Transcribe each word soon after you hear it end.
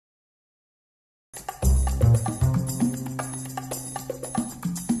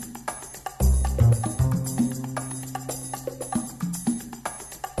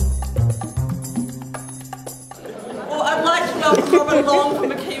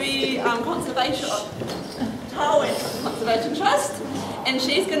the Tawaki Conservation Trust, and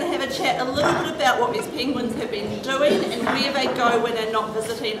she's going to have a chat a little bit about what these penguins have been doing and where they go when they're not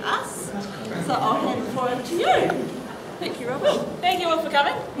visiting us. So I'll hand the floor over to you. Thank you, Robin. Thank you all for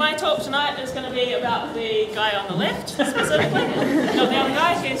coming. My talk tonight is going to be about the guy on the left, specifically. Not the other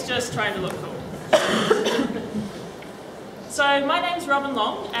guy, he's just trying to look cool. So my name's Robin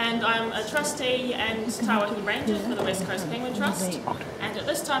Long, and I'm a trustee and Tawaki Ranger for the West Coast Penguin Trust. And at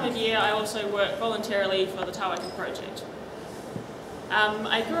this time of year, I also work voluntarily for the Tawaki project.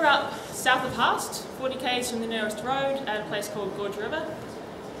 I grew up south of Haast, 40 k's from the nearest road, at a place called Gorge River.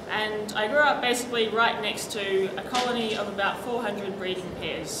 And I grew up basically right next to a colony of about 400 breeding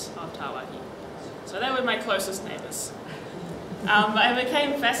pairs of Tawaki. So they were my closest neighbours. I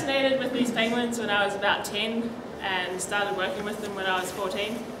became fascinated with these penguins when I was about 10 and started working with them when I was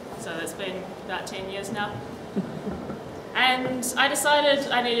 14. So that's been about 10 years now. And I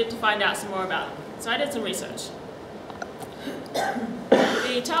decided I needed to find out some more about them. So I did some research.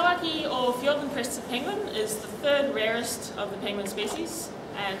 The Tawaki or Fiordland crested penguin is the third rarest of the penguin species,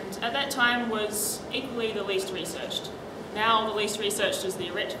 and at that time was equally the least researched. Now the least researched is the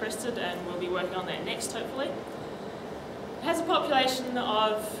erect crested, and we'll be working on that next hopefully. It has a population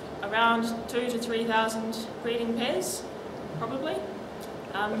of around 2,000 to 3,000 breeding pairs, probably.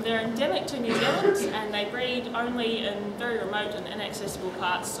 They're endemic to New Zealand, and they breed only in very remote and inaccessible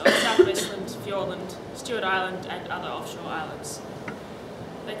parts of South Westland, Fiordland, Stewart Island and other offshore islands.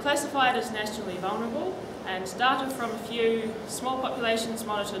 They're classified as nationally vulnerable, and data from a few small populations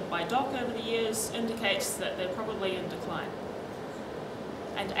monitored by DOC over the years indicates that they're probably in decline.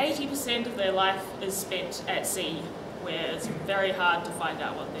 And 80% of their life is spent at sea, where it's very hard to find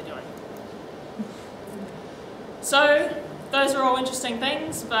out what they're doing. So, those are all interesting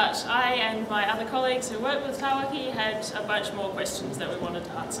things, but I and my other colleagues who work with Tawaki had a bunch more questions that we wanted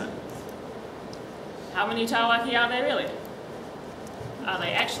to answer. How many Tawaki are there really? Are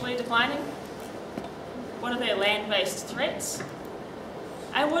they actually declining? What are their land-based threats?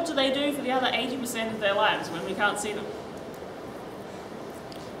 And what do they do for the other 80% of their lives when we can't see them?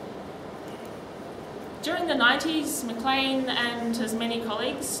 During the 90s, McLean and his many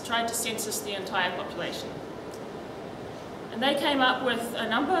colleagues tried to census the entire population. And they came up with a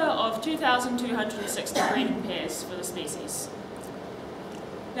number of 2,260 breeding pairs for the species.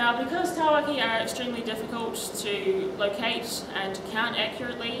 Now, because Tawaki are extremely difficult to locate and to count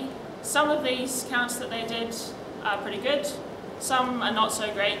accurately, some of these counts that they did are pretty good. Some are not so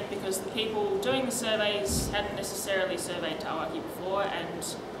great because the people doing the surveys hadn't necessarily surveyed Tawaki before, and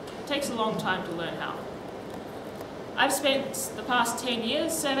it takes a long time to learn how. I've spent the past 10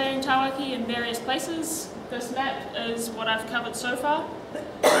 years surveying Tawaki in various places. This map is what I've covered so far.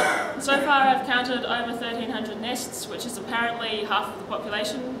 So far I've counted over 1,300 nests, which is apparently half of the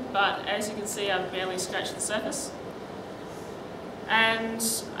population, but as you can see I've barely scratched the surface. And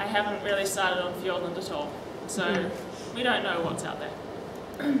I haven't really started on Fiordland at all, so we don't know what's out there.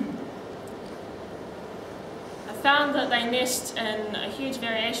 I found that they nest in a huge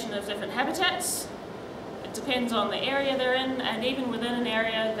variation of different habitats. It depends on the area they're in, and even within an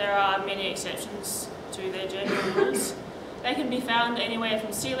area there are many exceptions to their general rules. They can be found anywhere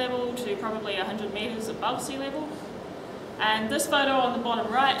from sea level to probably 100 metres above sea level. And this photo on the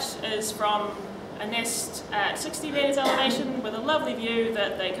bottom right is from a nest at 60 metres elevation with a lovely view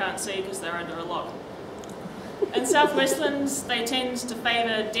that they can't see because they're under a log. In South Westland, they tend to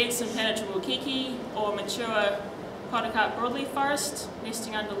favour dense impenetrable kiki or mature podocarp broadleaf forest,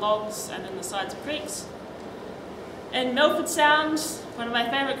 nesting under logs and in the sides of creeks. In Milford Sound, one of my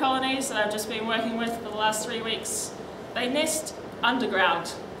favourite colonies that I've just been working with for the last 3 weeks, they nest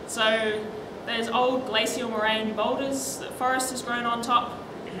underground. So there's old glacial moraine boulders that forest has grown on top,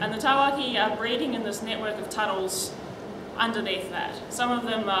 and the Tawaki are breeding in this network of tunnels underneath that. Some of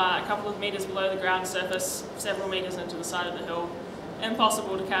them are a couple of metres below the ground surface, several metres into the side of the hill.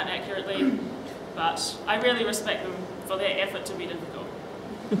 Impossible to count accurately, but I really respect them for their effort to be difficult.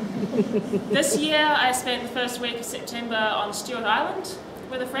 This year I spent the first week of September on Stewart Island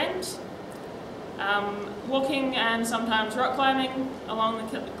with a friend, walking and sometimes rock climbing along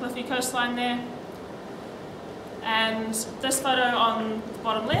the cliffy coastline there. And this photo on the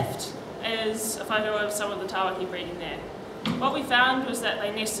bottom left is a photo of some of the Tawaki breeding there. What we found was that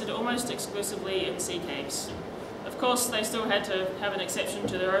they nested almost exclusively in sea caves. Of course, they still had to have an exception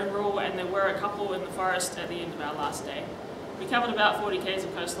to their own rule, and there were a couple in the forest at the end of our last day. We covered about 40 k's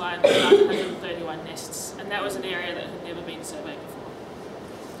of coastline, about 131 nests, and that was an area that had never been surveyed before.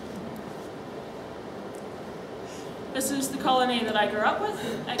 This is the colony that I grew up with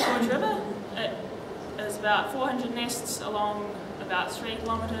at Gorge River. It is about 400 nests along about 3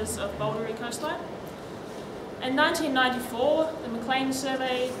 kilometres of bouldery coastline. In 1994, the McLean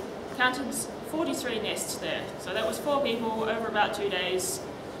survey counted 43 nests there. So that was 4 people over about 2 days,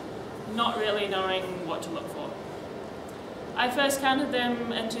 not really knowing what to look for. I first counted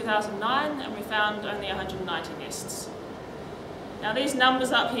them in 2009 and we found only 190 nests. Now these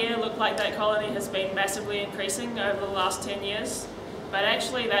numbers up here look like that colony has been massively increasing over the last 10 years, but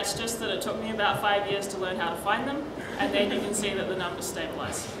actually that's just that it took me about 5 years to learn how to find them, and then you can see that the numbers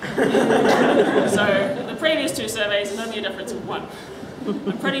stabilise. So the previous 2 surveys are only a difference of 1.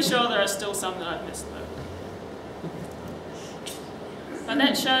 I'm pretty sure there are still some that I've missed though. But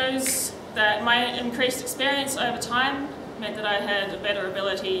that shows that my increased experience over time meant that I had a better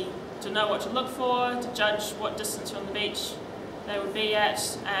ability to know what to look for, to judge what distance from the beach they would be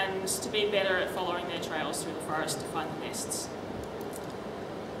at, and to be better at following their trails through the forest to find the nests.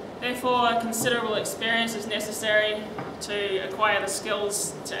 Therefore, considerable experience is necessary to acquire the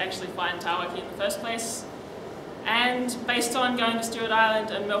skills to actually find Tawaki in the first place. And based on going to Stewart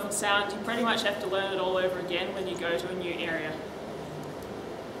Island and Milford Sound, you pretty much have to learn it all over again when you go to a new area.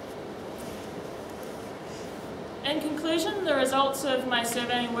 In conclusion, the results of my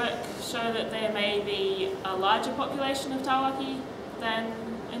surveying work show that there may be a larger population of Tawaki than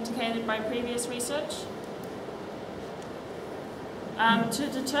indicated by previous research. To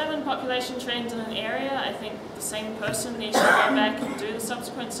determine population trends in an area, I think the same person needs to go back and do the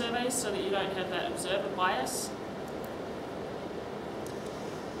subsequent surveys so that you don't have that observer bias.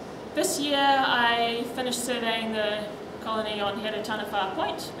 This year I finished surveying the colony on Herutaniwha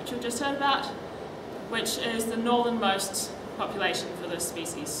Point, which we've just heard about, which is the northernmost population for this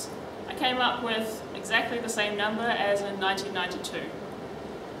species. I came up with exactly the same number as in 1992.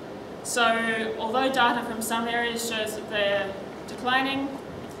 So although data from some areas shows that they're declining,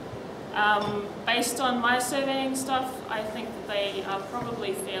 based on my surveying stuff, I think that they are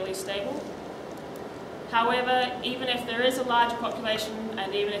probably fairly stable. However, even if there is a large population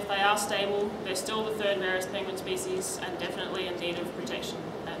and even if they are stable, they're still the 3rd rarest penguin species and definitely in need of protection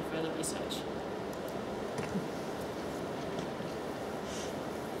and further research.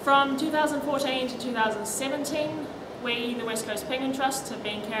 From 2014 to 2017, we, the West Coast Penguin Trust, have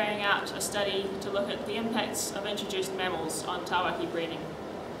been carrying out a study to look at the impacts of introduced mammals on Tawaki breeding.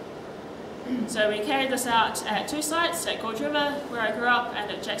 So we carried this out at 2 sites, at Gorge River, where I grew up, and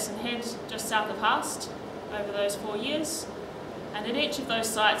at Jackson Head, just south of Haast, over those 4 years. And at each of those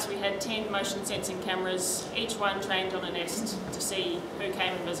sites we had 10 motion sensing cameras, each one trained on a nest to see who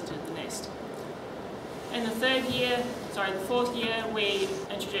came and visited the nest. In the 4th year, we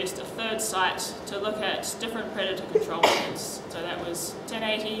introduced a 3rd site to look at different predator control methods. So that was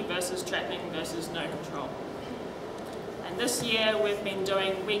 1080 versus trapping versus no control. And this year we've been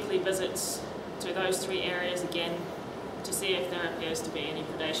doing weekly visits to those 3 areas again to see if there appears to be any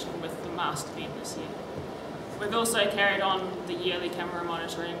predation with the mast event this year. We've also carried on the yearly camera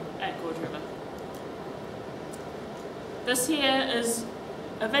monitoring at Gorge River. This here is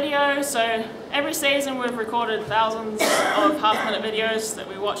a video, so every season we've recorded thousands of half-minute videos that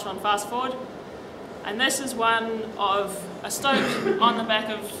we watch on fast forward, and this is one of a stoat on the back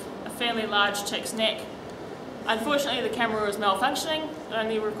of a fairly large chick's neck. Unfortunately the camera was malfunctioning, it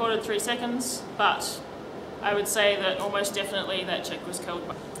only recorded 3 seconds, but I would say that almost definitely that chick was killed.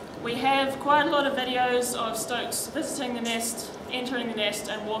 We have quite a lot of videos of stoats visiting the nest, entering the nest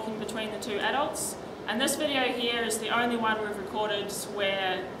and walking between the 2 adults. And this video here is the only one we've recorded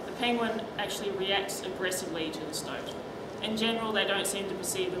where the penguin actually reacts aggressively to the stoat. In general, they don't seem to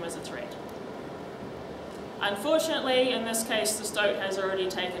perceive them as a threat. Unfortunately, in this case, the stoat has already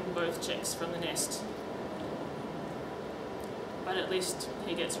taken both chicks from the nest. But at least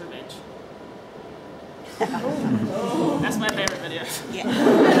he gets revenge. That's my favourite video. Yeah.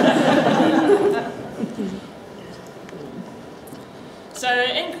 So,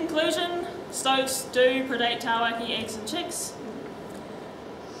 in conclusion, stoats do predate Tawaki eggs and chicks.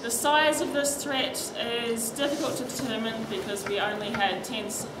 The size of this threat is difficult to determine because we only had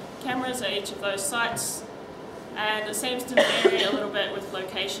 10 cameras at each of those sites, and it seems to vary a little bit with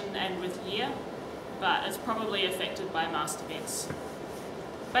location and with year, but it's probably affected by mast events.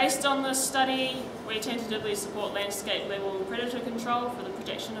 Based on this study, we tentatively support landscape level predator control for the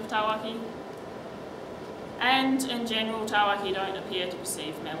protection of Tawaki, and in general Tawaki don't appear to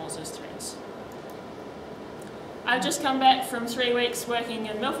perceive mammals as threats. I've just come back from 3 weeks working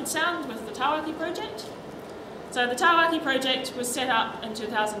in Milford Sound with the Tawaki project. So the Tawaki project was set up in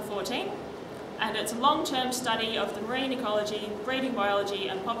 2014, and it's a long-term study of the marine ecology, breeding biology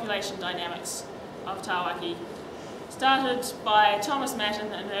and population dynamics of Tawaki, started by Thomas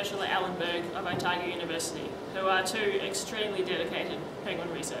Matten and Ursula Allenberg of Otago University, who are two extremely dedicated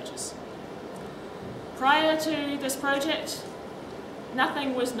penguin researchers. Prior to this project,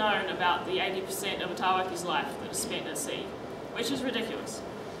 nothing was known about the 80% of a Tawaki's life that is spent at sea, which is ridiculous.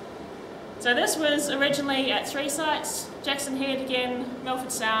 So this was originally at 3 sites, Jackson Head again,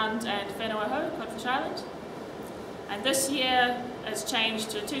 Milford Sound and Whenua-Ho, Codfish Island. And this year has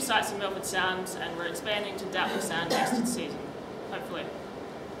changed to 2 sites in Milford Sound, and we're expanding to Doubtful Sound next season, hopefully.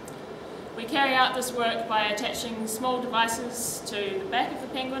 We carry out this work by attaching small devices to the back of the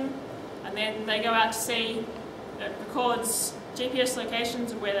penguin, and then they go out to sea. It records GPS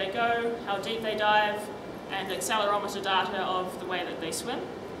locations of where they go, how deep they dive, and accelerometer data of the way that they swim.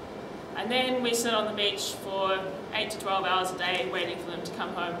 And then we sit on the beach for 8 to 12 hours a day waiting for them to come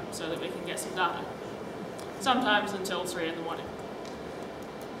home so that we can get some data. Sometimes until 3 in the morning.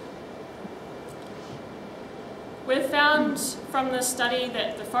 We've found from this study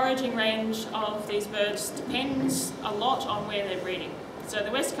that the foraging range of these birds depends a lot on where they're breeding. So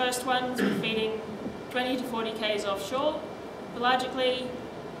the west coast ones were feeding 20 to 40 k's offshore, pelagically,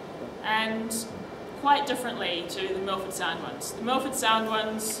 and quite differently to the Milford Sound ones. The Milford Sound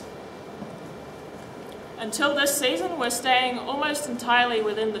ones, until this season, were staying almost entirely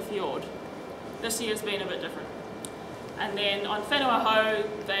within the fjord. This year's been a bit different. And then on Whenua-Ho,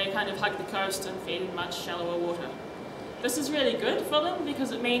 they kind of hug the coast and feed in much shallower water. This is really good for them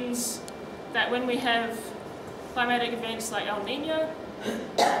because it means that when we have climatic events like El Nino,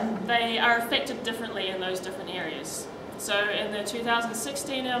 they are affected differently in those different areas. So in the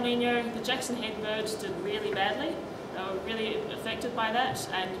 2016 El Nino, the Jackson Head birds did really badly. They were really affected by that,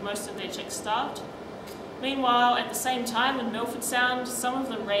 and most of their chicks starved. Meanwhile, at the same time in Milford Sound, some of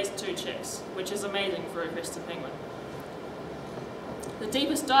them raised 2 chicks, which is amazing for a crested penguin. The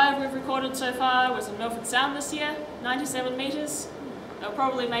deepest dive we've recorded so far was in Milford Sound this year, 97 metres. They'll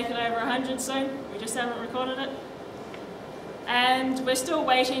probably make it over 100 soon, we just haven't recorded it. And we're still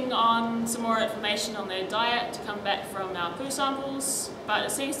waiting on some more information on their diet to come back from our poo samples, but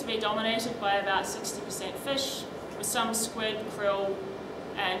it seems to be dominated by about 60% fish, with some squid, krill,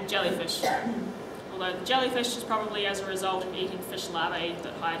 and jellyfish. Although the jellyfish is probably as a result of eating fish larvae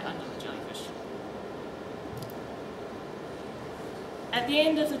that hide under the jellyfish. At the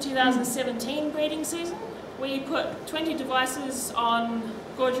end of the 2017 breeding season, we put 20 devices on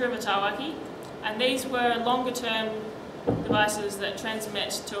Gorge River Tawaki, and these were longer term devices that transmit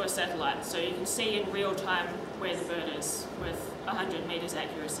to a satellite, so you can see in real time where the bird is with 100 metres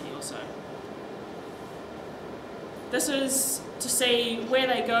accuracy or so. This is to see where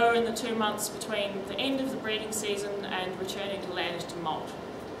they go in the 2 months between the end of the breeding season and returning to land to molt.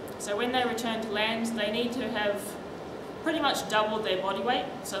 So when they return to land, they need to have pretty much doubled their body weight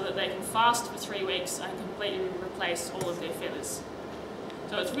so that they can fast for 3 weeks and completely replace all of their feathers.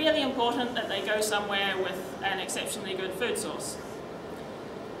 So it's really important that they go somewhere with an exceptionally good food source.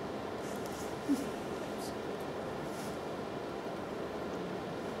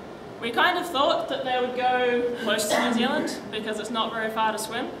 We kind of thought that they would go close to New Zealand because it's not very far to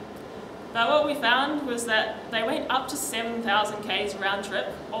swim. But what we found was that they went up to 7,000 k's round trip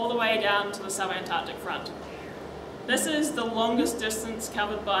all the way down to the subantarctic front. This is the longest distance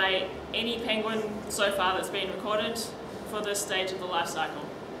covered by any penguin so far that's been recorded for this stage of the life cycle.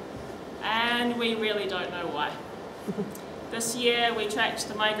 And we really don't know why. This year we tracked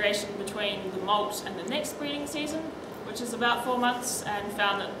the migration between the molt and the next breeding season, which is about 4 months, and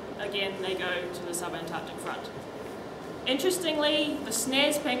found that again they go to the subantarctic front. Interestingly, the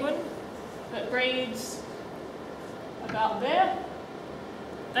snares penguin that breeds about there,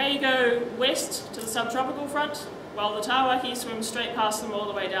 they go west to the subtropical front, while the Tawaki swim straight past them all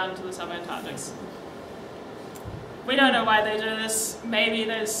the way down to the subantarctics. We don't know why they do this. Maybe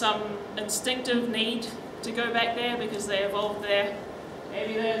there's some instinctive need to go back there because they evolved there.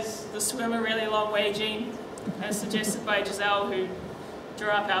 Maybe there's the swim a really long way gene, as suggested by Giselle, who drew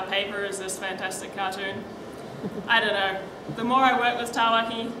up our paper as this fantastic cartoon. I don't know. The more I work with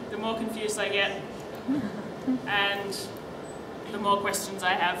Tawaki, the more confused I get, and the more questions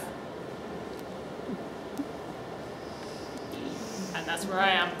I have. And that's where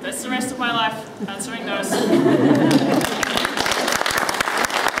I am. That's the rest of my life, answering those.